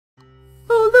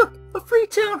A free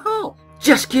town hall!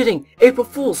 Just kidding! April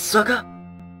Fool's, sucker!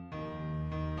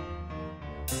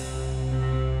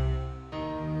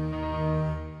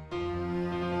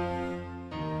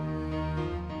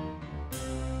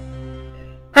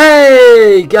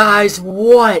 Hey guys,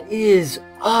 what is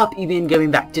up? EBNGaming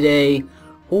back today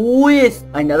with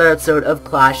another episode of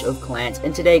Clash of Clans.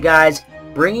 And today, guys,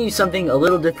 bringing you something a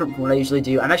little different from what I usually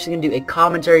do. I'm actually going to do a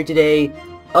commentary today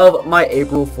of my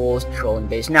April Fool's trolling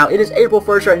base. Now, it is April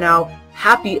 1st right now.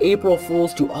 Happy April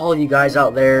Fools to all of you guys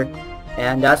out there.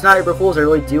 And it's not April Fool's, I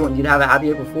really do want you to have a happy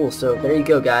April Fool's. So there you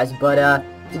go, guys. But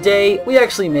today, we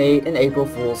actually made an April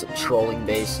Fool's trolling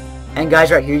base. And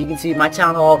guys, right here you can see my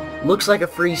town hall looks like a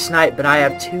free snipe, but I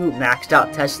have 2 maxed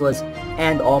out Teslas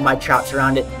and all my traps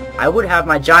around it. I would have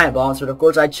my giant bombs, but of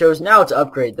course I chose now to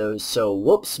upgrade those, so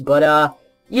whoops. But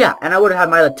yeah, and I would have had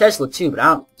my other Tesla too, but I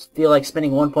don't feel like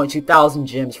spending 1.2 thousand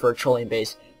gems for a trolling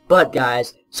base. But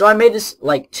guys, so I made this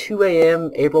like 2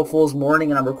 a.m. April Fool's morning,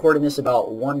 and I'm recording this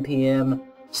about 1 p.m.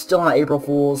 still on April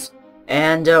Fool's,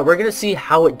 and we're gonna see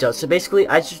how it does. So basically,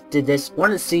 I just did this,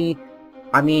 wanted to see.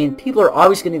 I mean, people are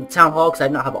always going to the town hall because I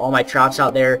do not have all my traps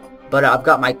out there. But I've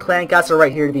got my clan castle right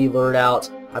here to be lured out.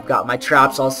 I've got my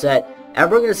traps all set.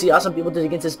 And we're going to see how some people did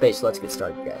against this base. So let's get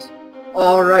started, guys.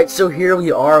 Alright, so here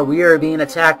we are. We are being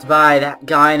attacked by that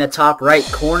guy in the top right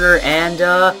corner. And,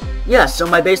 yeah, so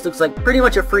my base looks like pretty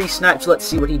much a free snipe. So let's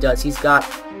see what he does. He's got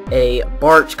a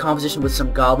barge composition with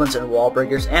some goblins and wall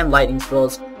breakers and lightning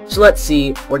spells. So let's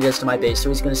see what he does to my base. So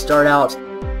he's going to start out.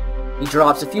 He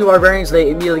drops a few barbarians, they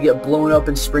immediately get blown up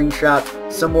and spring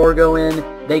trapped. Some more go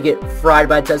in, they get fried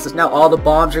by Teslas. Now all the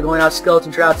bombs are going out,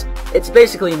 skeleton traps. It's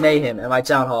basically mayhem in my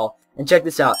town hall. And check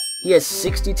this out, he has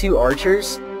 62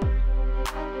 archers.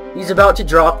 He's about to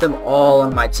drop them all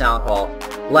on my town hall.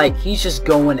 Like, he's just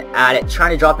going at it,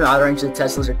 trying to drop them out of range of the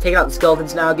Teslas. They're taking out the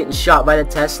skeletons now, getting shot by the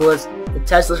Teslas. The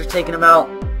Teslas are taking them out.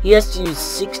 He has to use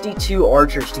 62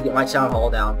 archers to get my town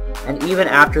hall down. And even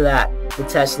after that, the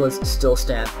Teslas still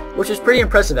stand, which is pretty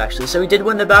impressive actually. So he did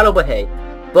win the battle, but hey,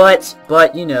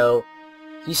 but you know,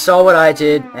 he saw what I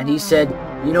did and he said,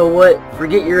 you know what,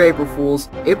 forget your April Fools.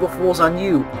 April Fools on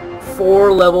you.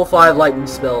 4 level 5 lightning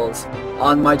spells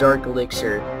on my dark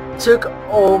elixir. Took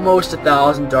almost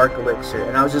 1,000 dark elixir,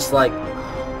 and I was just like,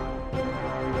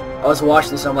 I was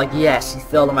watching this and I'm like, yes, he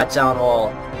fell to my town hall.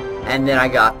 And then I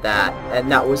got that,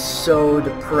 and that was so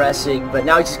depressing. But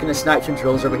now he's just going to snipe some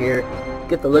drills over here,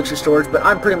 get the elixir storage, but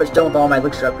I'm pretty much done with all my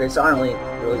elixir upgrades, so I don't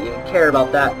really even care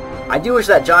about that. I do wish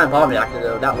that giant bomb reactor,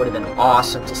 though. That would have been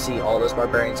awesome to see all those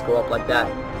barbarians go up like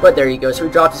that. But there you go, so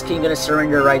he dropped his king, going to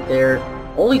surrender right there.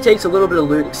 Only takes a little bit of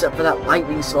loot, except for that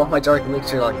lightning spell off my dark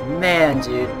elixir. Like, man,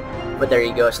 dude. But there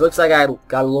you go, so it looks like I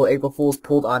got a little April Fool's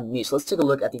pulled on me, so let's take a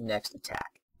look at the next attack.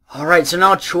 Alright, so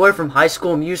now Troy from High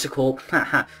School Musical.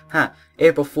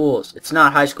 April Fools. It's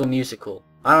not High School Musical.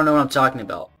 I don't know what I'm talking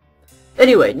about.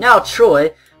 Anyway, now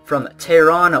Troy from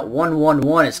Tehran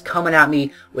 111 is coming at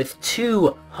me with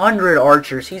 200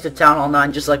 archers. He's a Town Hall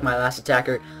 9 just like my last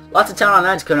attacker. Lots of Town Hall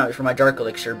 9s coming at me for my Dark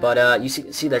Elixir, but you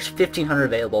see there's 1,500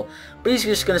 available. But he's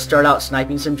just going to start out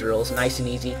sniping some drills, nice and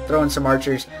easy, throwing some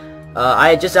archers.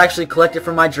 I had just actually collected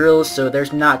from my drills, so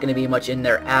there's not going to be much in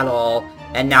there at all.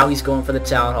 And now he's going for the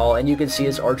town hall, and you can see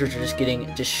his archers are just getting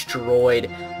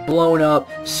destroyed, blown up,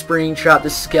 spring trapped. The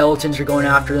skeletons are going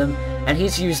after them, and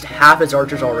he's used half his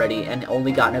archers already and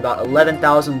only gotten about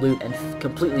 11,000 loot and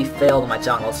completely failed on my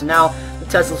town hall. So now the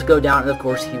Teslas go down, and of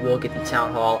course he will get the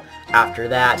town hall after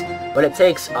that. But it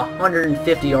takes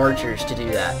 150 archers to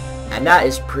do that, and that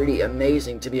is pretty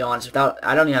amazing, to be honest.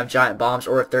 I don't even have giant bombs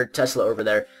or a third Tesla over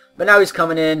there. But now he's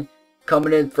coming in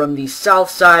from the south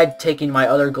side, taking my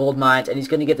other gold mines, and he's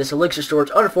going to get this elixir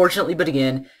storage, unfortunately. But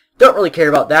again, don't really care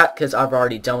about that because I've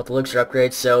already done with elixir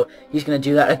upgrades, so he's going to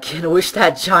do that again. I wish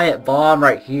that giant bomb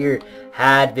right here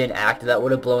had been active. That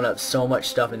would have blown up so much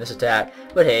stuff in this attack.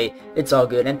 But hey, it's all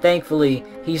good, and thankfully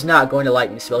he's not going to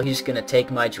lightning spell. He's just going to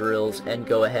take my drills and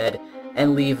go ahead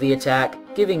and leave the attack,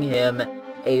 giving him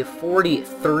a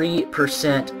 43%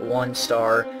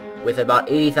 1-star with about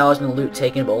 80,000 loot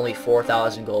taken, but only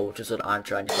 4,000 gold, which is what I'm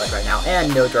trying to collect right now,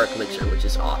 and no dark elixir, which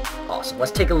is awesome.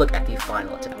 Let's take a look at the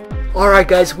final attack. Alright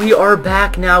guys, we are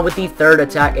back now with the third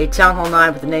attack, a Town Hall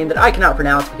 9 with a name that I cannot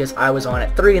pronounce because I was on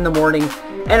at 3 in the morning,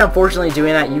 and unfortunately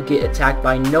doing that, you get attacked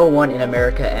by no one in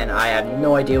America, and I have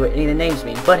no idea what any of the names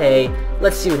mean. But hey,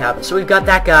 let's see what happens. So we've got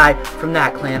that guy from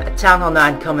that clan, a Town Hall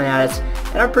 9 coming at us,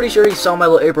 and I'm pretty sure he saw my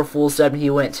little April Fool's set and he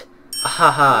went,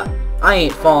 haha, I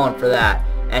ain't falling for that.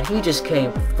 And he just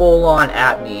came full on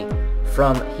at me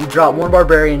he dropped 1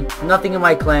 barbarian, nothing in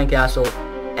my clan castle,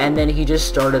 and then he just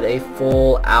started a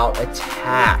full out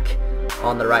attack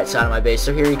on the right side of my base.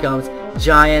 So here he comes.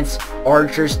 Giants,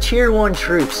 archers, tier 1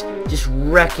 troops just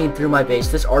wrecking through my base.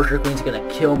 This archer queen's gonna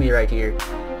kill me right here.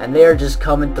 And they're just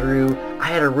coming through. I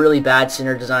had a really bad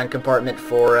center design compartment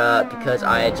for because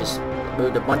I had just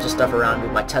moved a bunch of stuff around,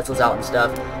 moved my Teslas out and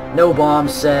stuff. No bomb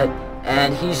set,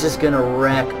 and he's just gonna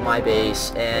wreck my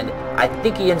base. And I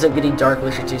think he ends up getting Dark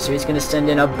Elixir too, so he's gonna send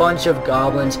in a bunch of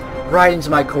goblins right into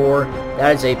my core.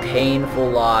 That is a painful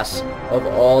loss of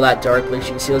all that Dark Elixir.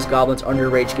 You can see those goblins under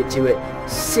rage get to it.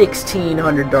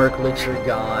 1,600 Dark Elixir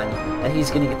gone, and he's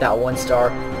gonna get that 1 star.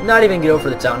 Not even go for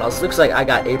the town halls. Looks like I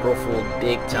got April Fooled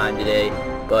big time today,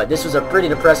 but this was a pretty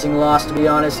depressing loss, to be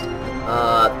honest.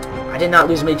 I did not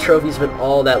lose many trophies, but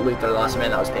all that loot that I lost,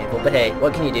 man, that was painful. But hey,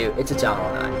 what can you do? It's a Town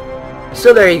Hall 9.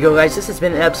 So there you go, guys. This has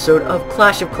been an episode of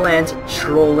Clash of Clans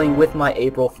trolling with my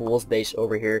April Fool's base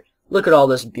over here. Look at all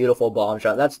this beautiful bomb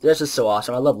drop. That's just so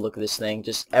awesome. I love the look of this thing.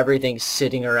 Just everything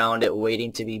sitting around it,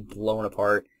 waiting to be blown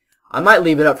apart. I might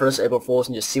leave it up for this April Fool's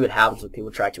and just see what happens when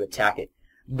people try to attack it.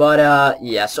 But,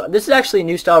 yeah, so this is actually a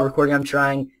new style of recording I'm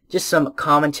trying. Just some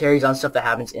commentaries on stuff that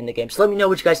happens in the game. So let me know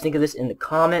what you guys think of this in the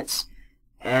comments.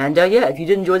 And, yeah, if you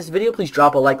did enjoy this video, please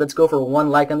drop a like. Let's go for 1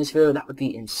 like on this video. That would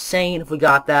be insane if we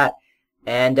got that.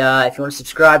 And, if you want to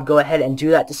subscribe, go ahead and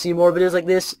do that to see more videos like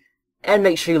this. And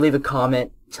make sure you leave a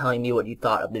comment telling me what you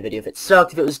thought of the video. If it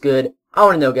sucked, if it was good, I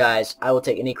want to know, guys. I will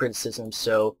take any criticism.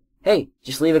 So, hey,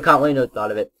 just leave a comment, let me know what you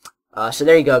thought of it. So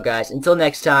there you go, guys. Until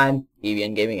next time,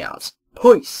 EBNGaming out.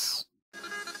 Peace!